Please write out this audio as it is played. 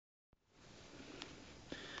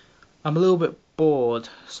I'm a little bit bored,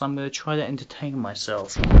 so I'm going to try to entertain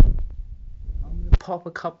myself. I'm going to pop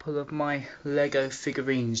a couple of my Lego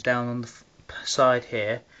figurines down on the side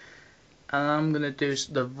here, and I'm going to do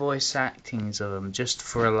the voice actings of them just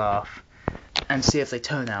for a laugh, and see if they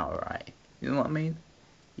turn out alright. You know what I mean?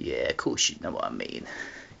 Yeah, of course you know what I mean.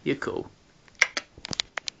 You're cool.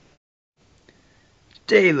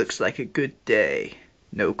 Today looks like a good day.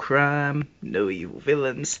 No crime, no evil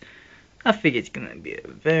villains. I think it's gonna be a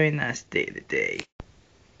very nice day today.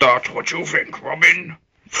 That's what you think, Robin?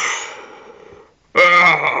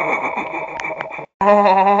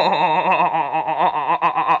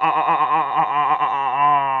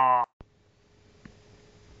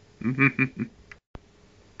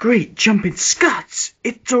 Great jumping Scots!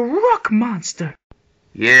 It's a rock monster!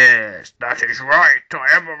 Yes, that is right.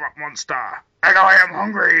 I am a rock monster, and I am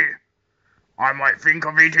hungry. I might think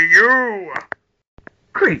of eating you.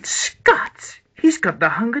 Great Scots! He's got the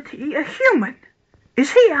hunger to eat a human!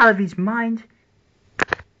 Is he out of his mind?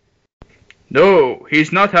 No,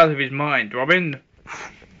 he's not out of his mind, Robin.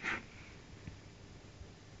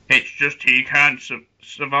 It's just he can't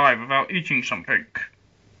survive without eating something.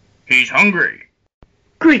 He's hungry.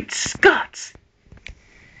 Great Scots!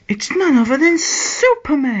 It's none other than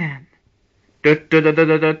Superman!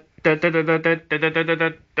 Superman?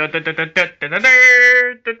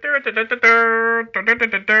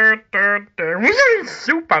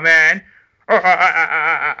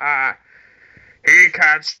 He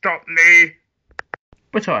can't stop me.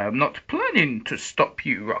 But I am not planning to stop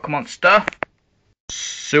you, Rock Monster.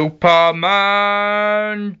 Superman,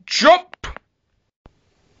 jump!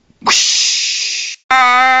 Whoosh!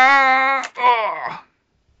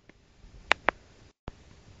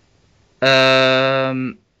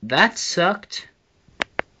 That sucked.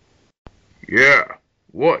 Yeah,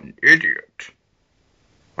 what an idiot.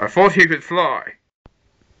 I thought he could fly.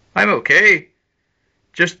 I'm okay.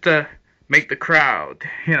 Just to make the crowd,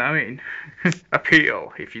 you know what I mean,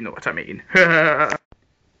 appeal, if you know what I mean.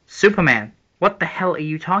 Superman, what the hell are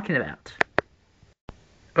you talking about?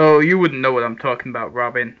 Oh, you wouldn't know what I'm talking about,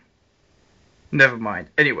 Robin. Never mind.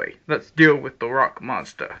 Anyway, let's deal with the rock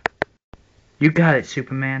monster. You got it,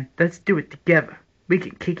 Superman. Let's do it together. We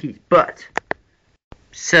can kick his butt.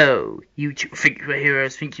 So, you two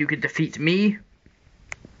superheroes think you can defeat me?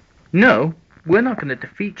 No, we're not going to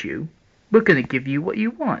defeat you. We're going to give you what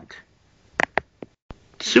you want.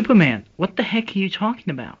 Superman, what the heck are you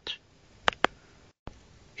talking about?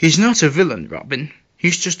 He's not a villain, Robin.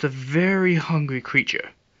 He's just a very hungry creature,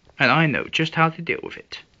 and I know just how to deal with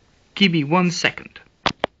it. Give me 1 second.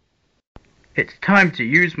 It's time to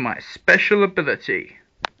use my special ability.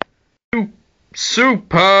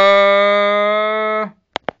 Super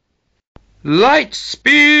light speed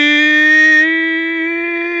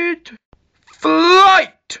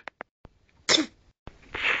flight.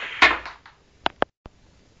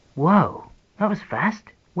 Whoa, that was fast.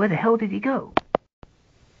 Where the hell did he go?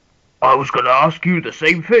 I was gonna ask you the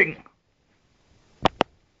same thing.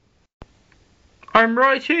 I'm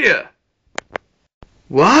right here.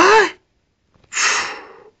 What?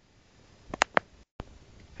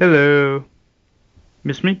 Hello.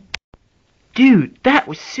 Miss me? Dude, that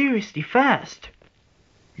was seriously fast.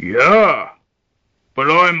 Yeah, but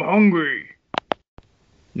I'm hungry.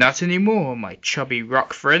 Not anymore, my chubby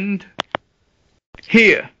rock friend.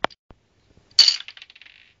 Here.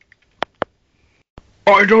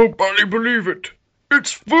 I don't barely believe it.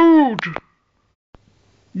 It's food.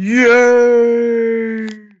 Yay!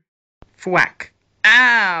 Thwack.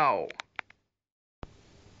 Ow!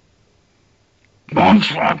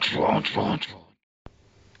 Munch, munch, munch, munch.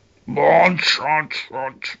 Munch, munch,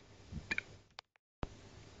 munch.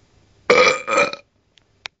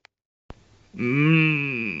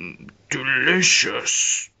 Mmm,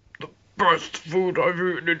 delicious. The best food I've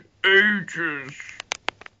eaten in ages.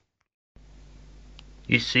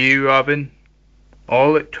 You see, Robin,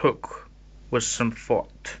 all it took was some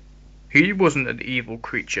thought. He wasn't an evil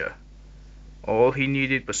creature. All he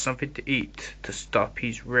needed was something to eat to stop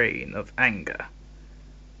his reign of anger.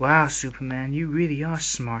 Wow, Superman, you really are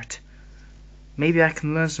smart. Maybe I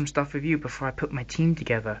can learn some stuff with you before I put my team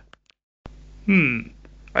together. I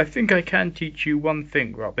think I can teach you one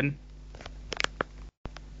thing, Robin.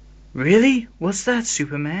 Really? What's that,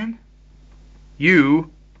 Superman?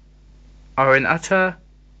 You are an utter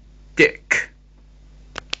dick.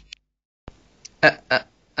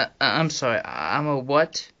 I'm sorry, I'm a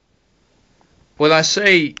what? When I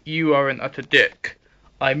say you are an utter dick,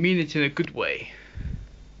 I mean it in a good way.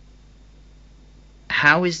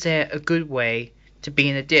 How is there a good way to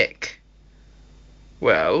being a dick?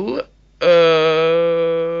 Well,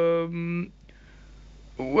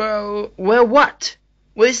 Well, what?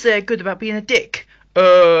 What is there good about being a dick?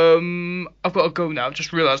 I've got to go now.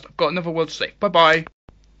 Just realised I've got another word to say. Bye-bye.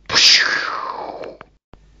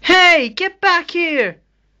 Hey, get back here!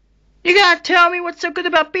 You gotta tell me what's so good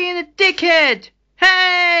about being a dickhead!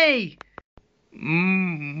 Hey!